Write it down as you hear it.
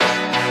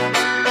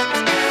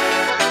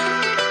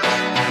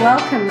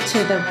Welcome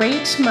to the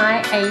Reach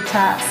My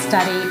ATAR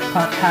Study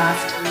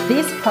podcast.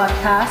 This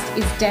podcast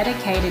is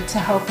dedicated to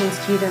helping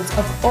students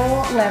of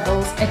all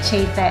levels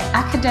achieve their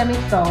academic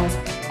goals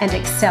and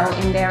excel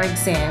in their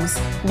exams.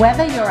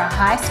 Whether you're a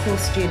high school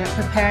student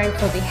preparing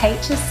for the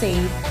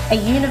HSC, a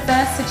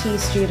university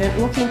student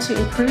looking to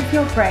improve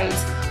your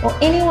grades, or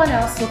anyone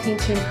else looking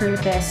to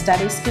improve their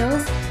study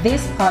skills,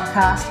 this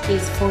podcast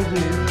is for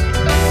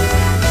you.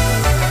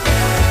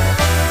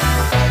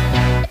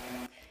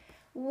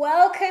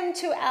 Welcome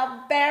to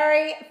our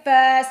very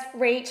first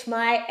Reach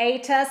My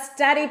ATAR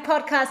Study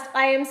podcast.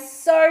 I am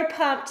so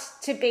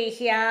pumped to be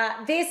here.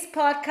 This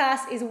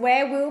podcast is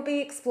where we'll be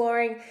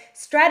exploring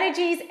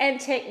strategies and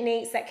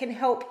techniques that can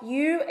help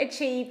you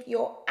achieve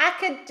your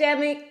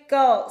academic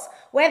goals.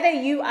 Whether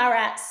you are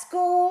at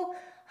school,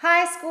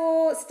 high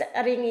school,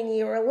 studying in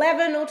year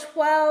 11 or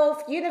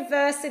 12,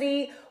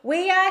 university,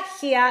 we are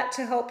here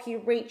to help you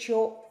reach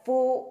your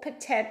full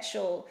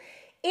potential.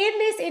 In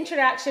this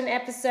introduction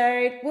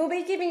episode, we'll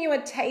be giving you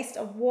a taste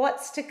of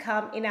what's to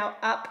come in our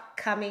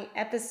upcoming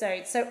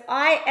episodes. So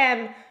I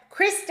am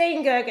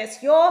Christine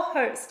Gerges, your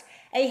host,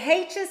 a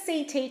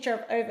HSC teacher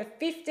of over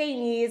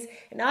 15 years,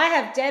 and I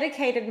have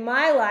dedicated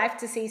my life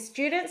to see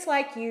students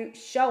like you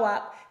show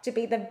up to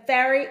be the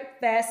very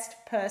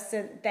best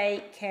person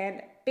they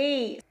can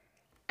be.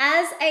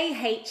 As a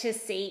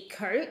HSC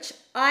coach,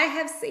 I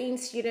have seen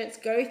students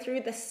go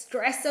through the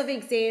stress of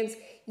exams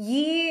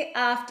year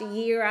after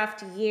year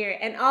after year,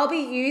 and I'll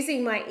be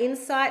using my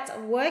insights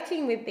of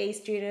working with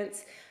these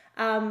students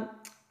over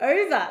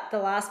the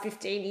last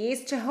 15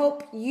 years to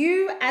help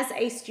you as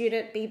a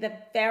student be the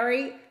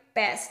very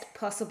best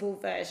possible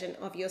version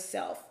of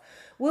yourself.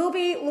 We'll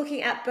be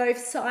looking at both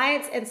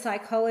science and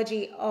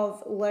psychology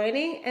of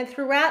learning, and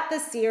throughout the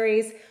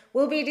series,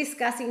 we'll be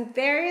discussing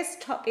various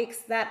topics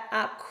that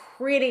are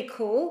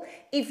critical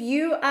if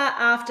you are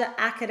after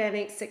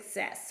academic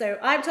success. So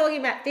I'm talking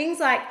about things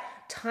like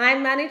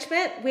time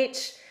management,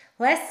 which,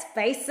 let's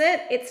face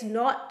it, it's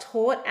not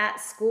taught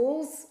at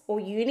schools or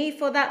uni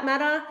for that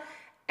matter,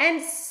 and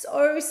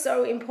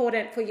so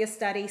important for your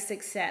study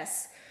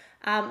success.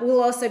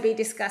 We'll also be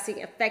discussing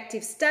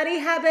effective study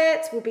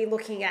habits. We'll be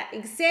looking at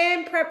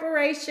exam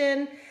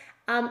preparation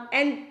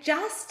and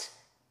just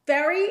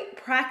very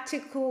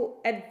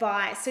practical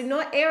advice. So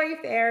not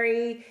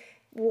airy-fairy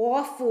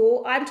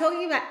waffle. I'm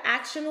talking about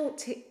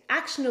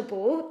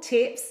actionable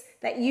tips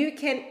that you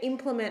can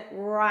implement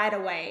right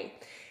away.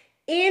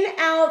 In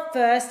our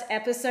first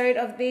episode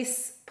of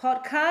this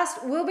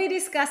podcast, we'll be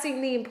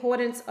discussing the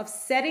importance of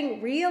setting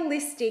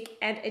realistic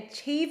and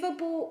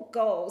achievable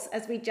goals,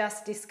 as we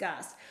just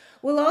discussed.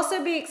 We'll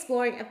also be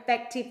exploring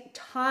effective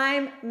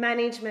time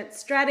management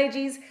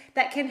strategies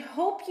that can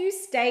help you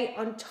stay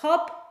on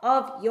top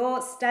of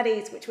your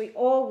studies, which we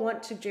all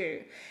want to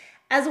do,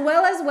 as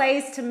well as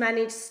ways to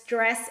manage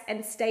stress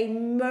and stay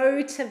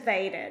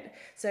motivated.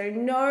 So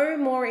no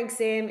more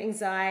exam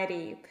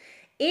anxiety.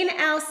 In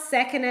our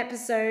second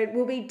episode,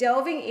 we'll be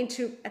delving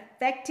into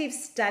effective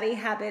study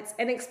habits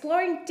and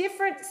exploring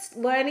different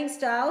learning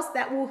styles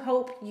that will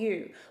help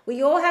you.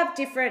 We all have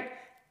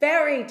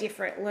very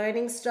different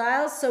learning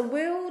styles, so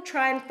we'll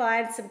try and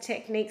find some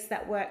techniques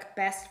that work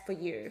best for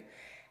you.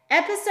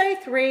 Episode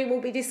 3,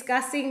 we'll be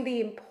discussing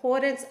the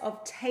importance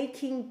of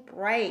taking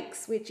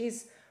breaks, which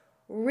is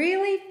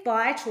really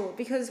vital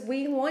because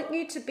we want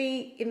you to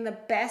be in the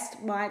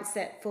best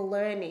mindset for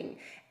learning.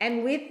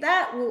 And with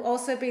that, we'll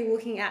also be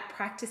looking at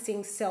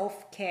practicing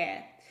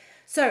self-care.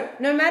 So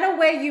no matter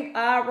where you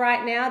are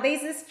right now,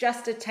 this is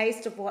just a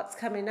taste of what's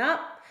coming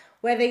up.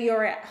 Whether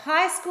you're at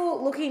high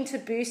school looking to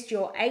boost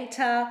your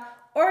ATAR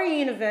or a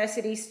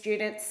university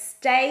student,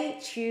 stay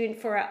tuned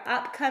for our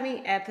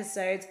upcoming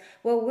episodes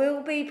where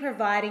we'll be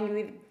providing you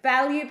with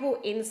valuable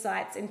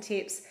insights and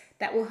tips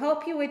that will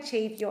help you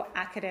achieve your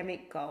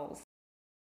academic goals.